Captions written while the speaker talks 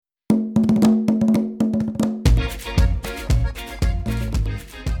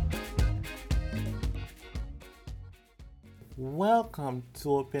welcome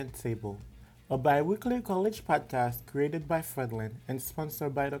to Open Table, a bi weekly college podcast created by Fredlin and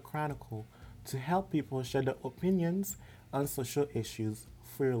sponsored by The Chronicle to help people share their opinions on social issues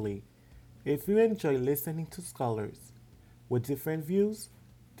freely. If you enjoy listening to scholars with different views,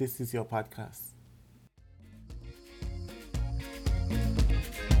 this is your podcast.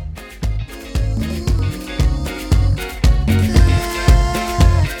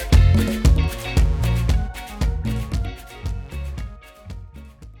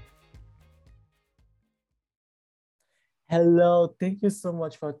 Hello, thank you so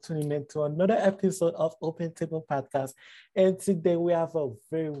much for tuning in to another episode of Open Table Podcast. And today we have a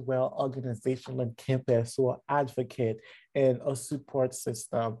very well organization on campus who are advocate and a support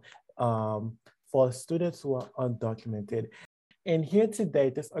system for students who are undocumented. And here today,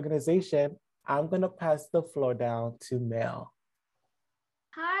 this organization, I'm gonna pass the floor down to Mel.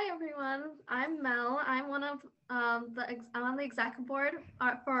 Hi everyone, I'm Mel. I'm one of I'm on the executive board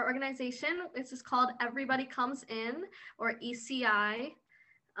for our organization. This is called Everybody Comes In, or ECI.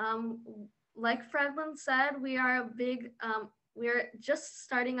 Um, like Fredlin said, we are a big we are just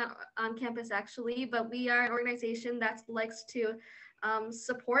starting on campus actually, but we are an organization that likes to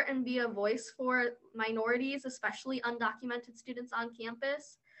support and be a voice for minorities, especially undocumented students on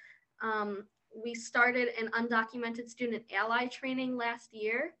campus. Um, we started an undocumented student ally training last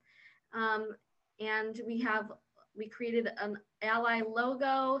year, um, and we created an ally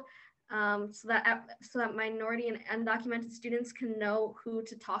logo, so that minority and undocumented students can know who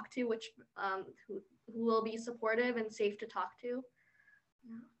to talk to, who will be supportive and safe to talk to.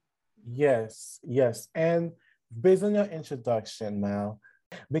 Yeah. Yes, yes. And based on your introduction, Mel,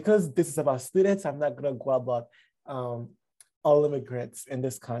 because this is about students, I'm not gonna go about um, all immigrants in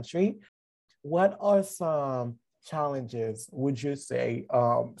this country. What are some challenges would you say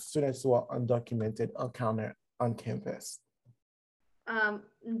students who are undocumented encounter on campus? Um,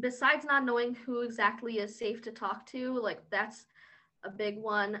 Besides not knowing who exactly is safe to talk to, like that's a big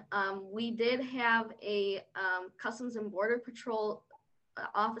one. We did have a Customs and Border Patrol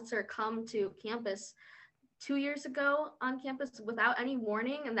officer come to campus 2 years ago on campus without any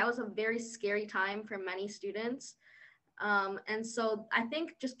warning, and that was a very scary time for many students. And so I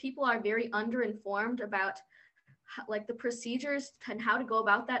think just people are very underinformed about like the procedures and how to go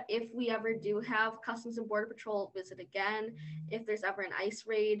about that if we ever do have Customs and Border Patrol visit again, if there's ever an ICE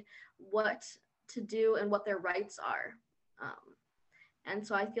raid, what to do and what their rights are. Um, and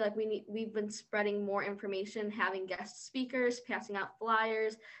so I feel like we've been spreading more information, having guest speakers, passing out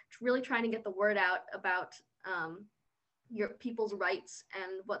flyers, really trying to get the word out about your people's rights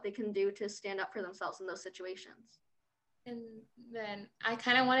and what they can do to stand up for themselves in those situations. And then I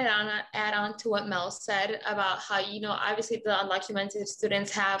kind of wanted to add on to what Mel said about how, obviously the undocumented students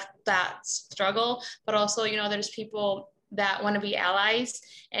have that struggle, but also, there's people that want to be allies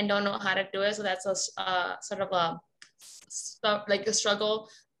and don't know how to do it. So that's a sort of like a struggle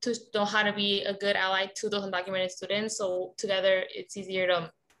to know how to be a good ally to those undocumented students. So together it's easier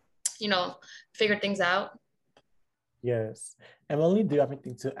to, figure things out. Yes. Emily, do you have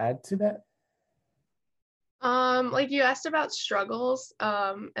anything to add to that? Like you asked about struggles,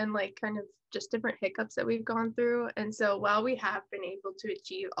 and like kind of just different hiccups that we've gone through. And so while we have been able to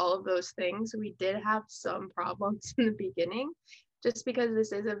achieve all of those things, we did have some problems in the beginning, just because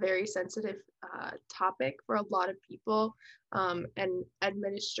this is a very sensitive topic for a lot of people, and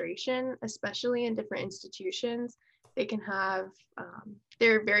administration, especially in different institutions, they can have,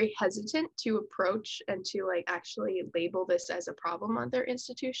 they're very hesitant to approach and to like actually label this as a problem on their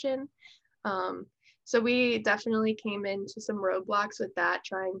institution. So we definitely came into some roadblocks with that,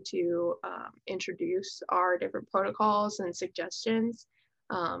 trying to introduce our different protocols and suggestions.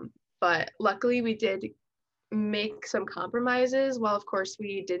 But luckily we did make some compromises. While of course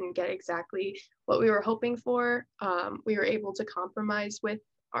we didn't get exactly what we were hoping for, we were able to compromise with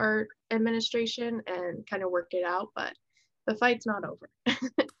our administration and kind of work it out, but the fight's not over.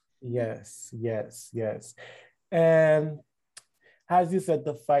 Yes, yes, yes. And as you said,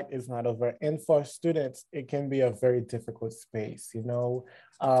 the fight is not over. And for students, it can be a very difficult space, you know.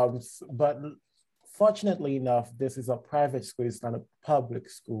 But fortunately enough, this is a private school, it's not a public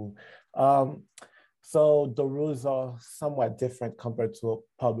school. Um, so the rules are somewhat different compared to a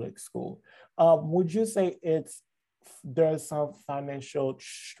public school. Would you say there's some financial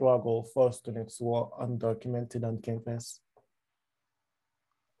struggle for students who are undocumented on campus?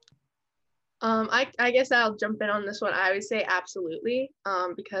 I guess I'll jump in on this one. I would say absolutely,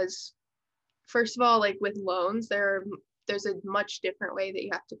 because first of all, like with loans, there's a much different way that you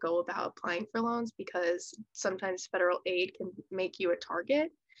have to go about applying for loans, because sometimes federal aid can make you a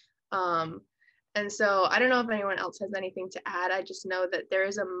target. Um, And so I don't know if anyone else has anything to add. I just know that there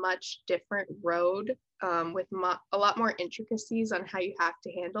is a much different road with a lot more intricacies on how you have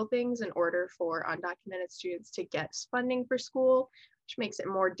to handle things in order for undocumented students to get funding for school, which makes it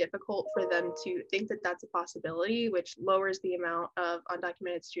more difficult for them to think that that's a possibility, which lowers the amount of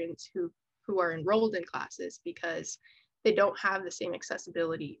undocumented students who are enrolled in classes because they don't have the same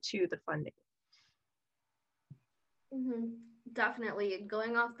accessibility to the funding. Mm-hmm. Definitely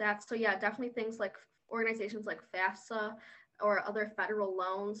going off that. So yeah, definitely things like organizations like FAFSA or other federal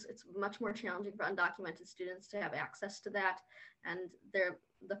loans. It's much more challenging for undocumented students to have access to that. And the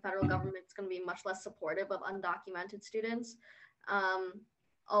federal government's going to be much less supportive of undocumented students.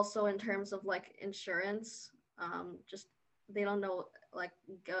 Also in terms of like insurance, just they don't know like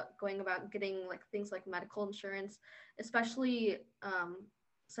going about getting like things like medical insurance, especially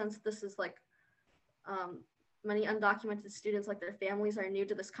since this is like many undocumented students, like their families are new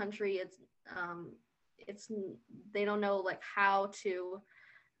to this country. It's they don't know like how to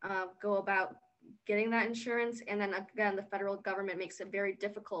go about getting that insurance. And then again, the federal government makes it very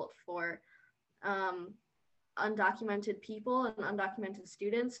difficult for undocumented people and undocumented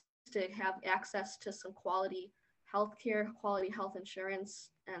students to have access to some quality healthcare, quality health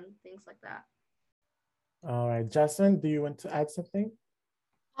insurance, and things like that. All right, Justin, do you want to add something?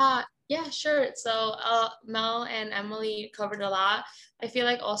 Yeah, sure. So Mel and Emily covered a lot. I feel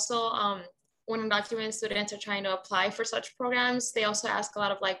like also when undocumented students are trying to apply for such programs, they also ask a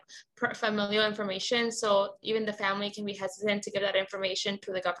lot of like familial information. So even the family can be hesitant to give that information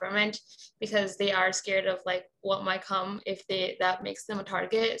to the government because they are scared of like what might come if that makes them a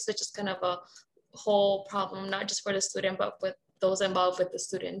target. So it's just kind of a whole problem, not just for the student, but with those involved with the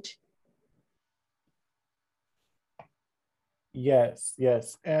student. Yes,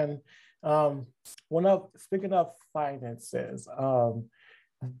 yes. And speaking of finances, I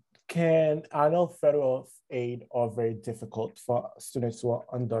know federal aid are very difficult for students who are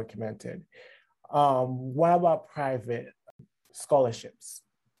undocumented. What about private scholarships?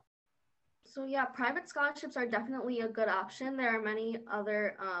 So yeah, private scholarships are definitely a good option. There are many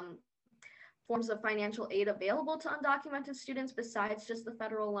other forms of financial aid available to undocumented students besides just the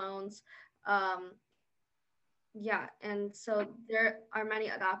federal loans. Yeah, and so there are many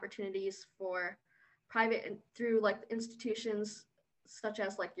opportunities for private through like institutions such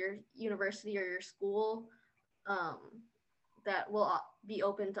as like your university or your school that will be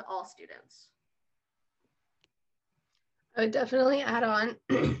open to all students. I would definitely add on,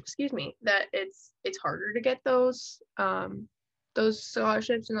 excuse me, that it's harder to get those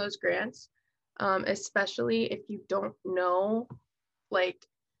scholarships and those grants, especially if you don't know, like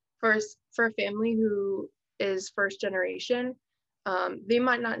for a family who is first generation, they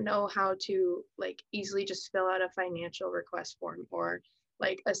might not know how to like easily just fill out a financial request form or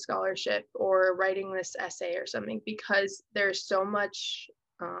like a scholarship or writing this essay or something because there's so much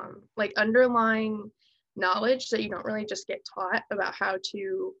like underlying knowledge that you don't really just get taught about how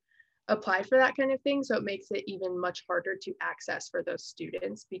to apply for that kind of thing. So it makes it even much harder to access for those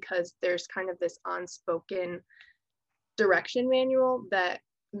students because there's kind of this unspoken direction manual that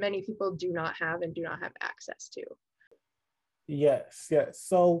many people do not have and do not have access to. Yes, yes.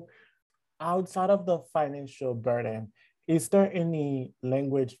 So outside of the financial burden, is there any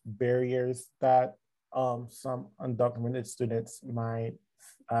language barriers that some undocumented students might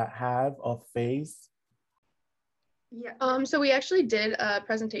have or face? Yeah. So we actually did a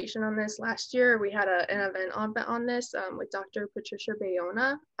presentation on this last year. We had an event on this with Dr. Patricia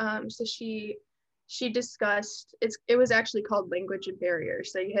Bayona. So she discussed, it was actually called Language and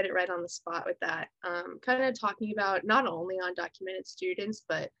Barriers. So you hit it right on the spot with that. Kind of talking about not only undocumented students,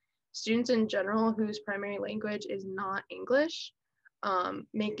 but students in general whose primary language is not English,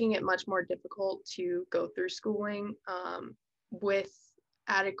 making it much more difficult to go through schooling with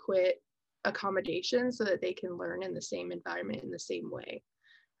adequate accommodations so that they can learn in the same environment in the same way.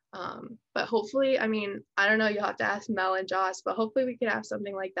 But hopefully, I mean, I don't know, you'll have to ask Mel and Joss, but hopefully we could have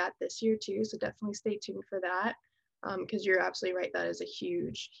something like that this year too. So definitely stay tuned for that because you're absolutely right. That is a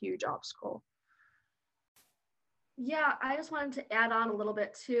huge, huge obstacle. Yeah, I just wanted to add on a little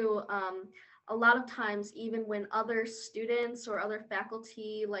bit too. A lot of times, even when other students or other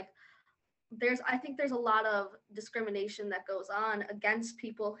faculty, like I think there's a lot of discrimination that goes on against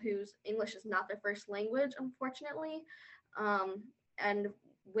people whose English is not their first language, unfortunately. And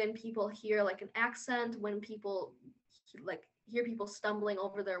when people hear like an accent, when people like hear people stumbling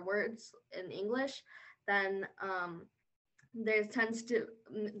over their words in English, then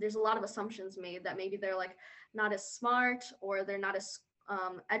there's a lot of assumptions made that maybe they're like not as smart or they're not as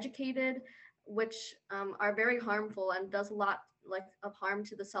educated. which are very harmful and does a lot like of harm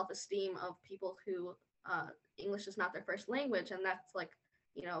to the self-esteem of people who English is not their first language, and that's like,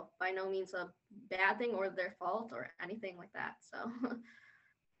 you know, by no means a bad thing or their fault or anything like that. So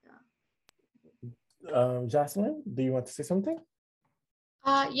yeah. Jocelyn, do you want to say something?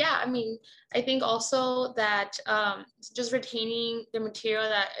 Yeah, I mean, I think also that just retaining the material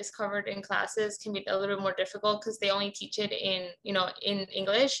that is covered in classes can be a little bit more difficult because they only teach it in, you know, in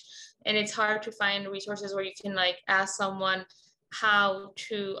English, and it's hard to find resources where you can like ask someone how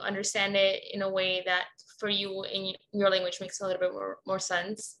to understand it in a way that for you in your language makes a little bit more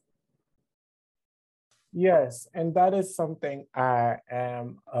sense. Yes, and that is something I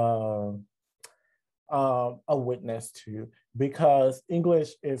am a witness to, because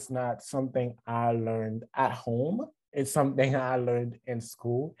English is not something I learned at home. It's something I learned in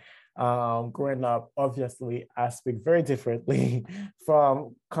school. Growing up, obviously, I speak very differently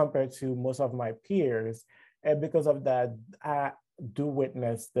from compared to most of my peers. And because of that, I do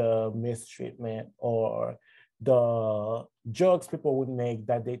witness the mistreatment or the jokes people would make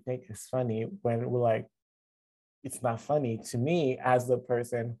that they think is funny when we're like, it's not funny to me as the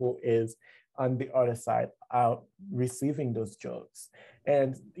person who is on the other side out receiving those jokes.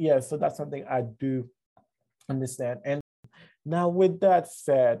 And yeah, so that's something I do understand. And now with that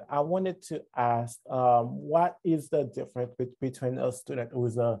said, I wanted to ask, what is the difference between a student who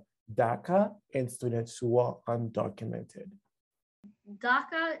is a DACA and students who are undocumented?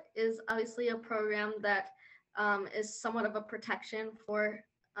 DACA is obviously a program that is somewhat of a protection for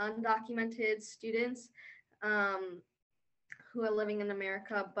undocumented students who are living in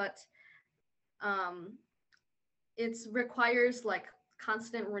America, but it requires like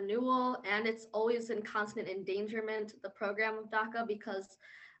constant renewal, and it's always in constant endangerment, the program of DACA, because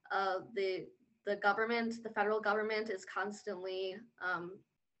the government, the federal government, is constantly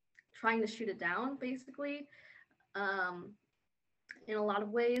trying to shoot it down, basically, in a lot of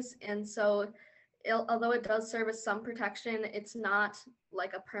ways. And so although it does serve as some protection, it's not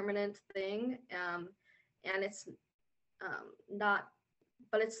like a permanent thing, and it's not,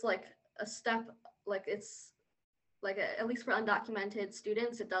 but it's like a step, like it's like at least for undocumented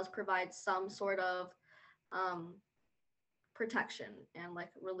students, it does provide some sort of protection and like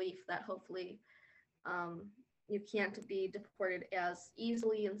relief that hopefully you can't be deported as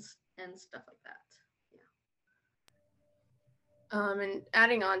easily and stuff like that. And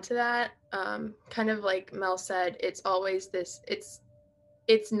adding on to that, kind of like Mel said, it's always this,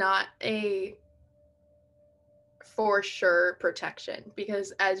 it's not a for sure protection,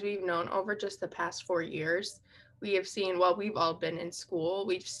 because as we've known over just the past 4 years, we have seen, while we've all been in school,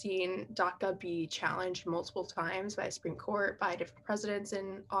 we've seen DACA be challenged multiple times by Supreme Court, by different presidents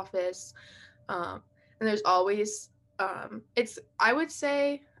in office. And there's always, it's, I would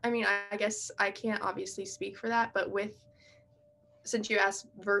say, I mean, I guess I can't obviously speak for that, but since you asked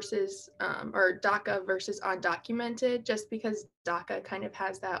versus, or DACA versus undocumented, just because DACA kind of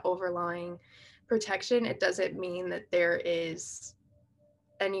has that overlying protection, it doesn't mean that there is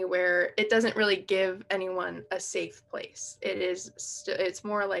anywhere, it doesn't really give anyone a safe place. It's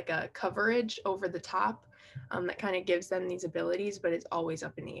more like a coverage over the top that kind of gives them these abilities, but it's always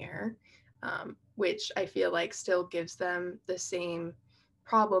up in the air, which I feel like still gives them the same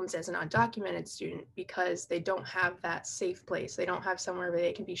problems as an undocumented student, because they don't have that safe place. They don't have somewhere where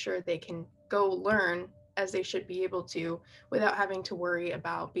they can be sure they can go learn as they should be able to without having to worry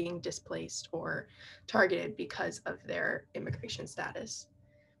about being displaced or targeted because of their immigration status.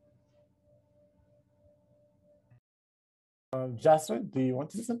 Jocelyn, do you want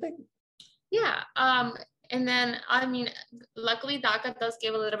to say something? Yeah. And then, I mean, luckily DACA does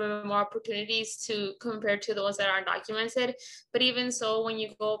give a little bit more opportunities to compare to the ones that are undocumented. But even so, when you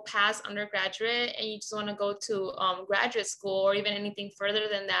go past undergraduate and you just want to go to graduate school or even anything further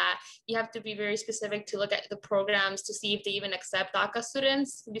than that, you have to be very specific to look at the programs to see if they even accept DACA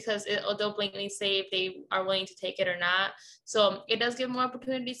students, because they'll blatantly say if they are willing to take it or not. So it does give more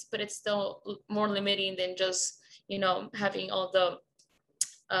opportunities, but it's still more limiting than just, you know, having all the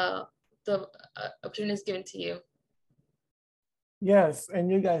opportunities given to you. Yes,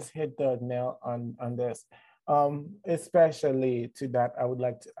 and you guys hit the nail on this. Especially to that, I would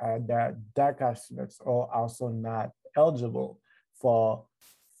like to add that DACA students are also not eligible for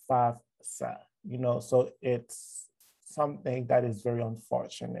FAFSA, you know, so it's something that is very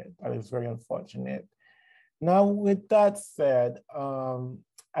unfortunate. That is very unfortunate. Now, with that said,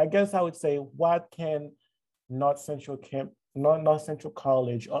 I guess I would say, what can North Central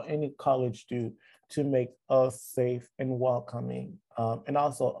College or any college do to make us safe and welcoming, and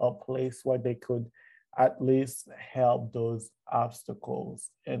also a place where they could at least help those obstacles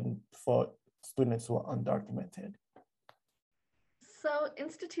and for students who are undocumented? So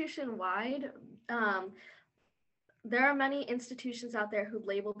institution-wide, there are many institutions out there who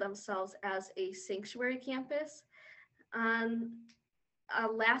label themselves as a sanctuary campus.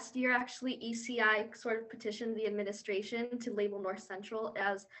 Last year, actually, ECI sort of petitioned the administration to label North Central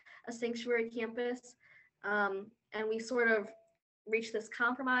as a sanctuary campus. And we sort of reached this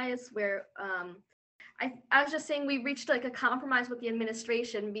compromise where I was just saying we reached like a compromise with the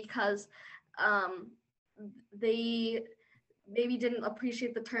administration because they maybe didn't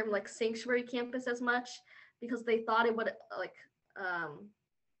appreciate the term like sanctuary campus as much because they thought it would like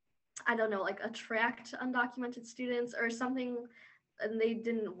I don't know, like attract undocumented students or something, and they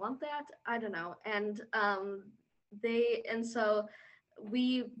didn't want that. I don't know. And so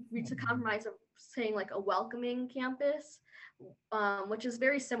we reached a compromise of saying like a welcoming campus, which is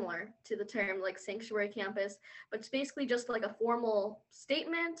very similar to the term like sanctuary campus, but it's basically just like a formal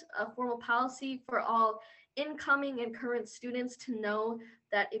statement, a formal policy for all incoming and current students to know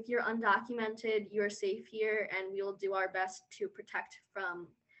that if you're undocumented, you're safe here, and we will do our best to protect from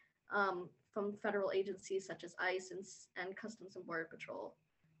federal agencies such as ICE and Customs and Border Patrol.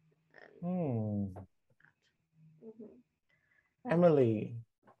 Emily.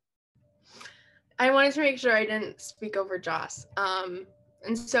 I wanted to make sure I didn't speak over Joss.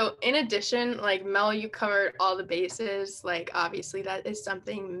 And so in addition, like Mel, you covered all the bases. Like obviously that is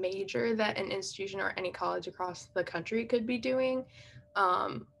something major that an institution or any college across the country could be doing.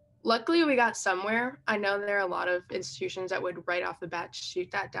 Luckily we got somewhere. I know there are a lot of institutions that would right off the bat shoot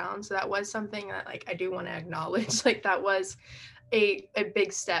that down. So that was something that like I do want to acknowledge. Like that was a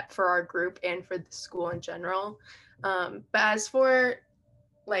big step for our group and for the school in general. But as for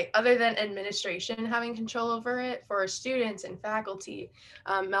like other than administration having control over it, for students and faculty,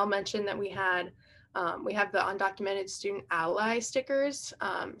 Mel mentioned that we have the undocumented student ally stickers.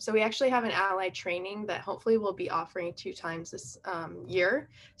 So we actually have an ally training that hopefully we'll be offering 2 times this year.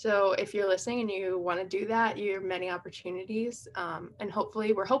 So if you're listening and you want to do that, you have many opportunities. And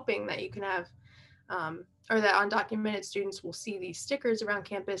hopefully we're hoping that you can have, or that undocumented students will see these stickers around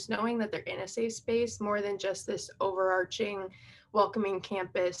campus, knowing that they're in a safe space more than just this overarching welcoming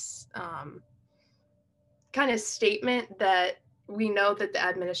campus kind of statement that we know that the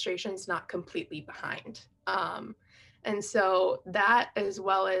administration's not completely behind. And so that, as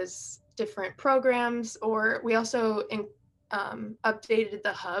well as different programs, or we also updated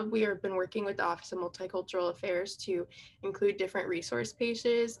the hub. We have been working with the Office of Multicultural Affairs to include different resource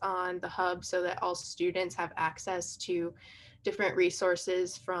pages on the hub so that all students have access to different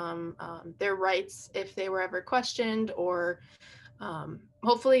resources from their rights if they were ever questioned, or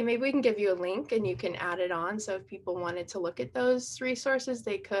hopefully maybe we can give you a link and you can add it on. So if people wanted to look at those resources,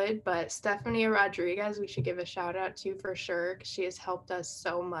 they could. But Stephanie Rodriguez, we should give a shout out to for sure, because she has helped us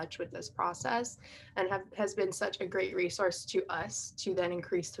so much with this process and has been such a great resource to us to then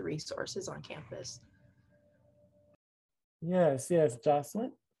increase the resources on campus. Yes,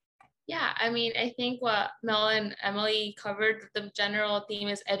 Jocelyn. Yeah, I mean, I think what Mel and Emily covered, the general theme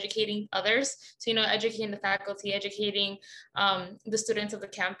is educating others. So, educating the faculty, educating the students of the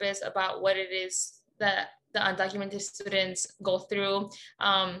campus about what it is that the undocumented students go through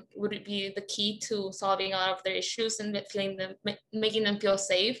would be the key to solving a lot of their issues and making them feel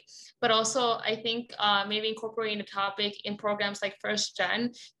safe. But also, I think maybe incorporating the topic in programs like First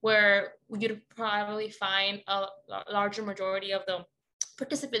Gen, where you'd probably find a larger majority of the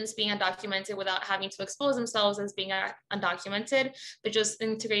participants being undocumented without having to expose themselves as being undocumented, but just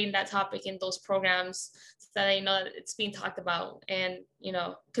integrating that topic in those programs so that they know that it's being talked about and,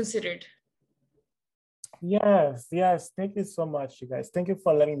 considered. Yes. Thank you so much, you guys. Thank you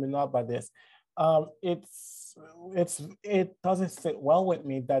for letting me know about this. It doesn't sit well with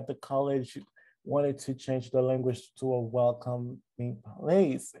me that the college wanted to change the language to a welcoming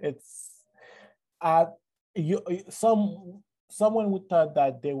place. Someone would thought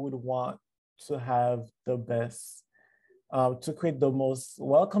that they would want to have the best, to create the most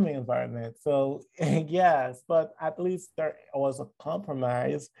welcoming environment. So yes, but at least there was a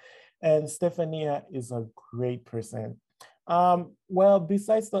compromise, and Stephania is a great person. Well,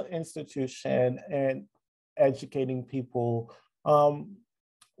 besides the institution and educating people,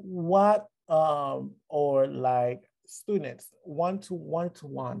 what or like students,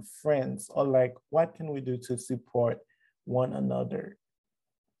 one-to-one friends, or like what can we do to support one another?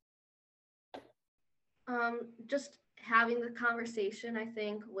 Just having the conversation, I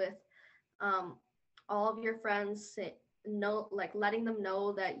think, with all of your friends, letting them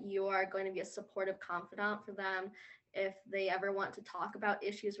know that you are going to be a supportive confidant for them if they ever want to talk about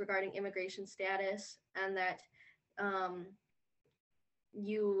issues regarding immigration status, and that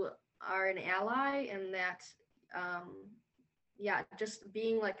you are an ally, and that yeah, just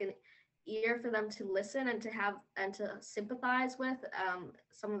being like an ear for them to listen and to sympathize with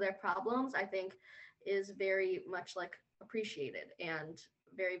some of their problems, I think is very much like appreciated and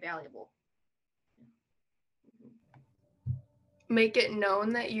very valuable. Make it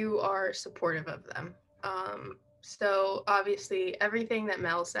known that you are supportive of them. So obviously everything that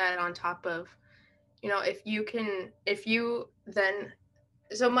Mel said on top of,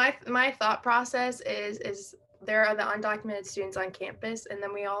 so my thought process is there are the undocumented students on campus, and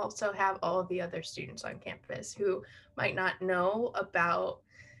then we also have all of the other students on campus who might not know about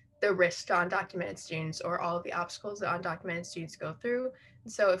the risk to undocumented students or all of the obstacles that undocumented students go through.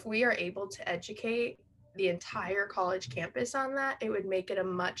 So if we are able to educate the entire college campus on that, it would make it a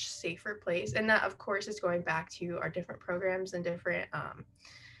much safer place. And that, of course, is going back to our different programs and different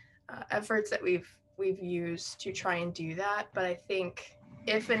efforts that we've used to try and do that. But I think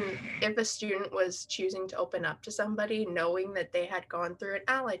if a student was choosing to open up to somebody, knowing that they had gone through an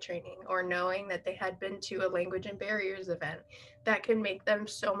ally training or knowing that they had been to a language and barriers event, that can make them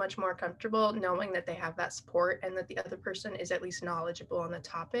so much more comfortable knowing that they have that support and that the other person is at least knowledgeable on the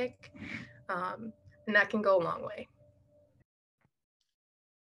topic. And that can go a long way.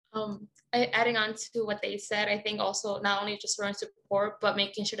 Adding on to what they said, I think also not only just showing support, but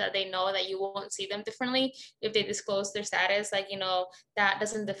making sure that they know that you won't see them differently if they disclose their status, like, that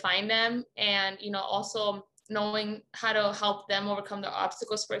doesn't define them. And, also knowing how to help them overcome the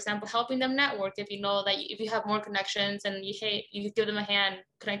obstacles, for example, helping them network. If you know that if you have more connections and you give them a hand,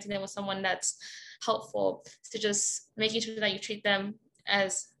 connecting them with someone that's helpful, to just making sure that you treat them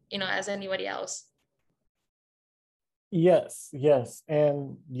as, as anybody else. Yes, yes,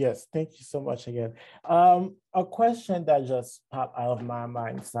 and yes, thank you so much again. A question that just popped out of my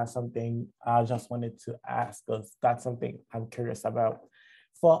mind, it's not something I just wanted to ask, because that's something I'm curious about.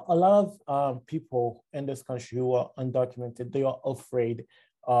 For a lot of people in this country who are undocumented, they are afraid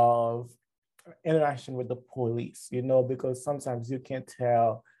of interaction with the police, because sometimes you can't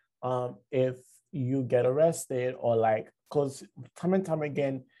tell if you get arrested or because time and time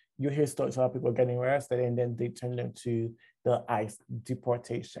again, you hear stories about people getting arrested and then they turn them to the ICE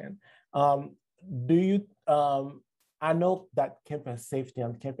deportation. I know that campus safety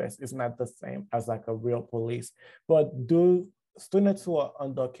on campus is not the same as like a real police, but do students who are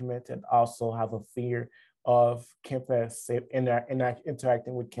undocumented also have a fear of campus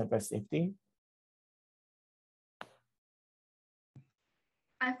interacting with campus safety?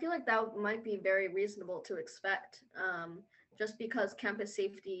 I feel like that might be very reasonable to expect. Just because campus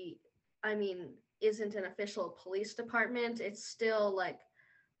safety, isn't an official police department, it's still like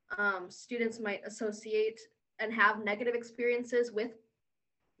students might associate and have negative experiences with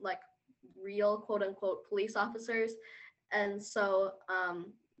like real quote unquote police officers. And so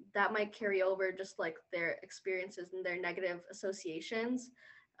that might carry over just like their experiences and their negative associations.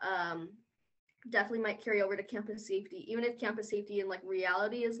 Definitely might carry over to campus safety, even if campus safety in like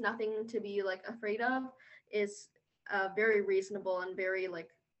reality is nothing to be like afraid of, is very reasonable and very like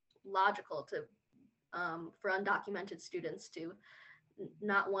logical to for undocumented students to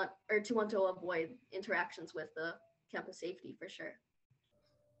not want or to want to avoid interactions with the campus safety for sure.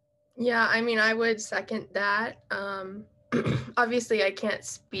 Yeah, I would second that. Obviously I can't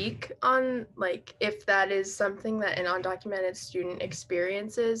speak on like if that is something that an undocumented student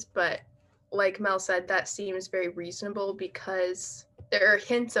experiences, but like Mel said, that seems very reasonable because there are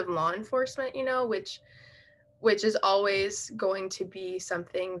hints of law enforcement, which is always going to be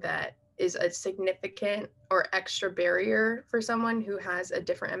something that is a significant or extra barrier for someone who has a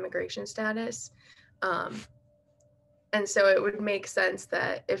different immigration status. And so it would make sense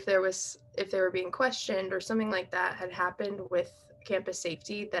that if they were being questioned or something like that had happened with campus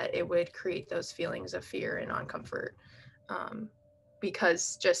safety, that it would create those feelings of fear and uncomfort,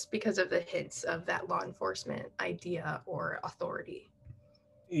 because of the hints of that law enforcement idea or authority.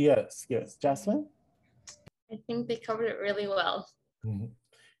 Yes, Jasmine? I think they covered it really well. Mm-hmm.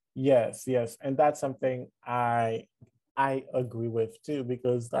 Yes, and that's something I agree with too,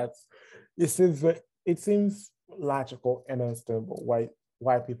 because it seems logical and understandable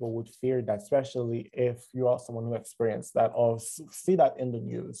why people would fear that, especially if you are someone who experienced that or see that in the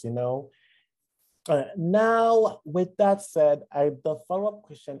news. Now, with that said, the follow-up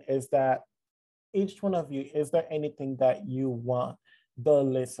question is that each one of you, is there anything that you want the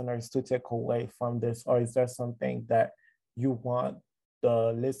listeners to take away from this, or is there something that you want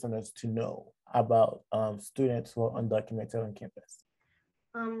the listeners to know about students who are undocumented on campus?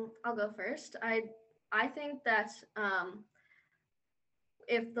 I'll go first. I think that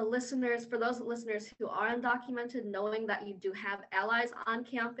if the listeners, for those listeners who are undocumented, knowing that you do have allies on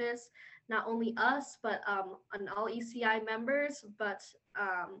campus, not only us, but on all ECI members, but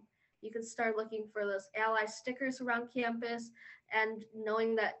you can start looking for those ally stickers around campus, and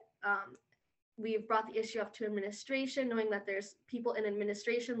knowing that we've brought the issue up to administration, knowing that there's people in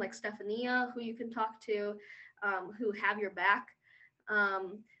administration like Stephania who you can talk to, who have your back.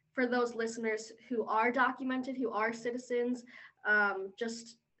 For those listeners who are documented, who are citizens,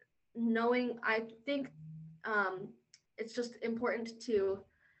 just knowing, I think it's just important to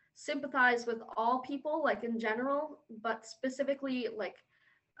sympathize with all people, like in general, but specifically like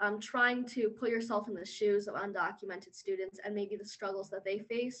trying to put yourself in the shoes of undocumented students and maybe the struggles that they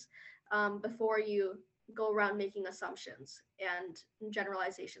face before you go around making assumptions and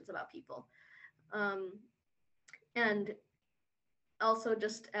generalizations about people. And also,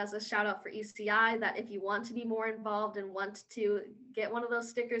 just as a shout out for ECI, that if you want to be more involved and want to get one of those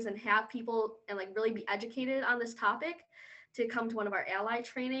stickers and have people and like really be educated on this topic, to come to one of our ally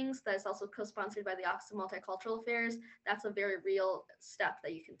trainings that is also co-sponsored by the Office of Multicultural Affairs. That's a very real step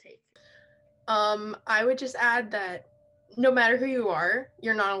that you can take. I would just add that no matter who you are,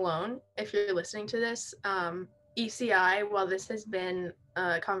 you're not alone if you're listening to this. ECI, while this has been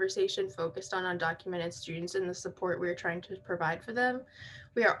a conversation focused on undocumented students and the support we're trying to provide for them,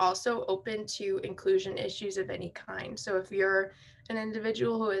 we are also open to inclusion issues of any kind. So if you're an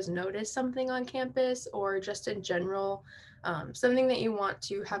individual who has noticed something on campus, or just in general, something that you want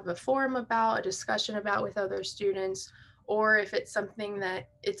to have a forum about, a discussion about with other students, or if it's something that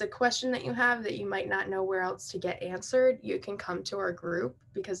it's a question that you have that you might not know where else to get answered, you can come to our group,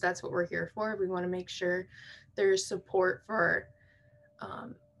 because that's what we're here for. We want to make sure there's support for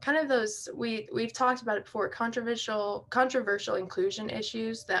kind of those, we've talked about it before, controversial inclusion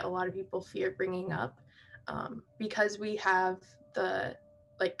issues that a lot of people fear bringing up, because we have the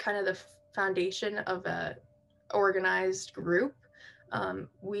kind of the foundation of a organized group.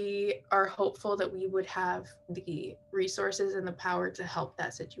 We are hopeful that we would have the resources and the power to help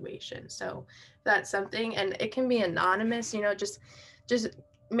that situation. So that's something, and it can be anonymous, just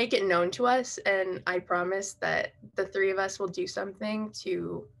make it known to us, and I promise that the three of us will do something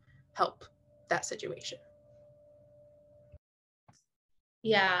to help that situation.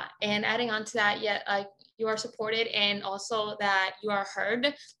 Yeah, and adding on to that, you are supported and also that you are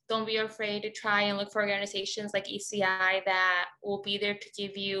heard. Don't be afraid to try and look for organizations like ECI that will be there to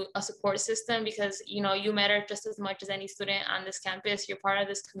give you a support system, because you matter just as much as any student on this campus. You're part of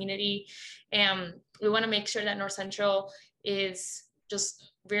this community, and we want to make sure that North Central is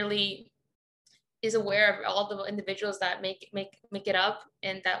just really is aware of all the individuals that make it up,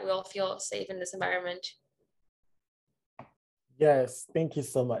 and that we all feel safe in this environment. Yes, thank you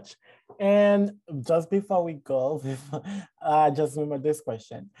so much. And just before we go, I just remember this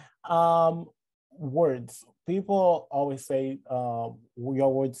question. Words. People always say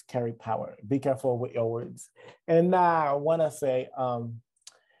your words carry power. Be careful with your words. And now I want to say,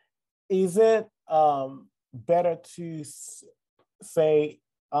 is it better to say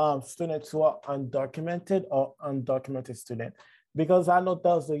students who are undocumented or undocumented student? Because I know that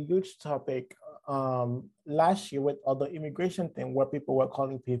was a huge topic last year with all the immigration thing, where people were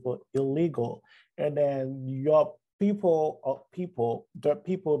calling people illegal, and then your people are people, the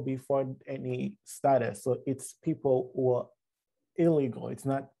people before any status. So it's people who are illegal. It's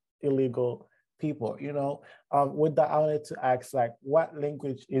not illegal people, With that, I wanted to ask, what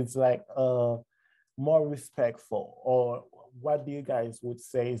language is more respectful, or what do you guys would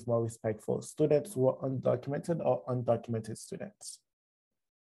say is more respectful? Students who are undocumented or undocumented students?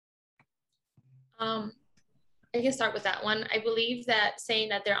 I can start with that one. I believe that saying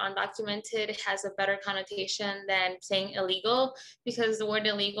that they're undocumented has a better connotation than saying illegal, because the word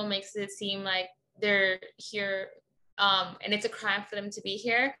illegal makes it seem like they're here and it's a crime for them to be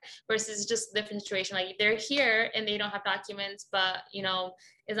here, versus just a different situation. Like they're here and they don't have documents, but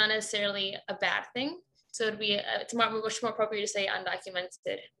it's not necessarily a bad thing. So it'd be it's much more appropriate to say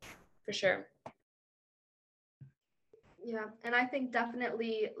undocumented, for sure. Yeah, and I think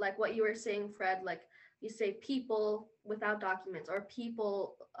definitely like what you were saying, Fred, like you say people without documents, or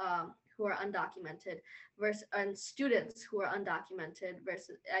people who are undocumented versus, and students who are undocumented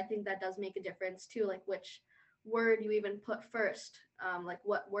versus, I think that does make a difference too, like which word you even put first, like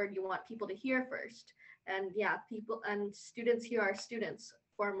what word you want people to hear first. And yeah, people and students here are students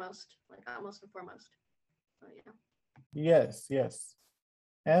foremost, like almost and foremost. So yeah. Yes.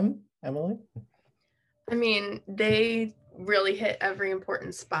 Emily? I mean, they really hit every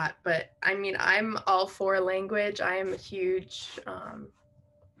important spot, but I mean, I'm all for language. I'm a huge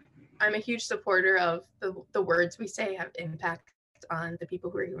supporter of the words we say have impact on the people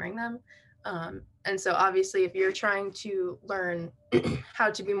who are hearing them. And so obviously, if you're trying to learn how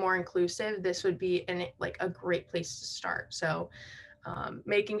to be more inclusive, this would be a great place to start. So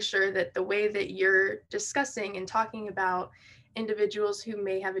making sure that the way that you're discussing and talking about individuals who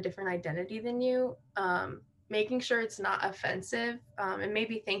may have a different identity than you, making sure it's not offensive, and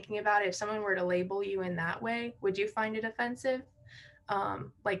maybe thinking about it, if someone were to label you in that way, would you find it offensive?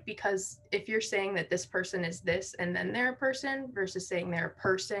 Because if you're saying that this person is this and then they're a person versus saying they're a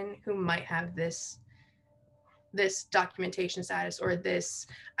person who might have this documentation status or this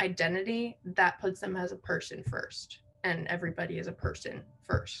identity, that puts them as a person first, and everybody is a person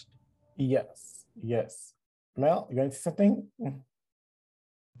first. Yes. Mel, you going to say something?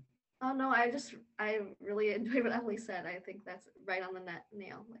 Oh no, I really enjoyed what Emily said. I think that's right on the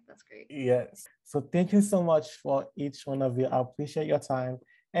nail. Like, that's great. Yes. So thank you so much for each one of you. I appreciate your time.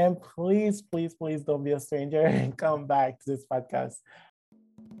 And please, please, please don't be a stranger and come back to this podcast.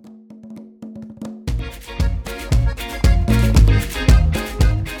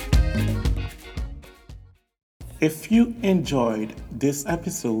 If you enjoyed this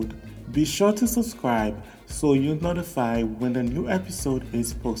episode, be sure to subscribe so you're notified when a new episode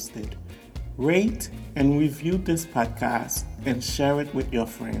is posted. Rate and review this podcast and share it with your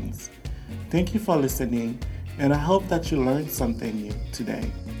friends. Thank you for listening, and I hope that you learned something new today.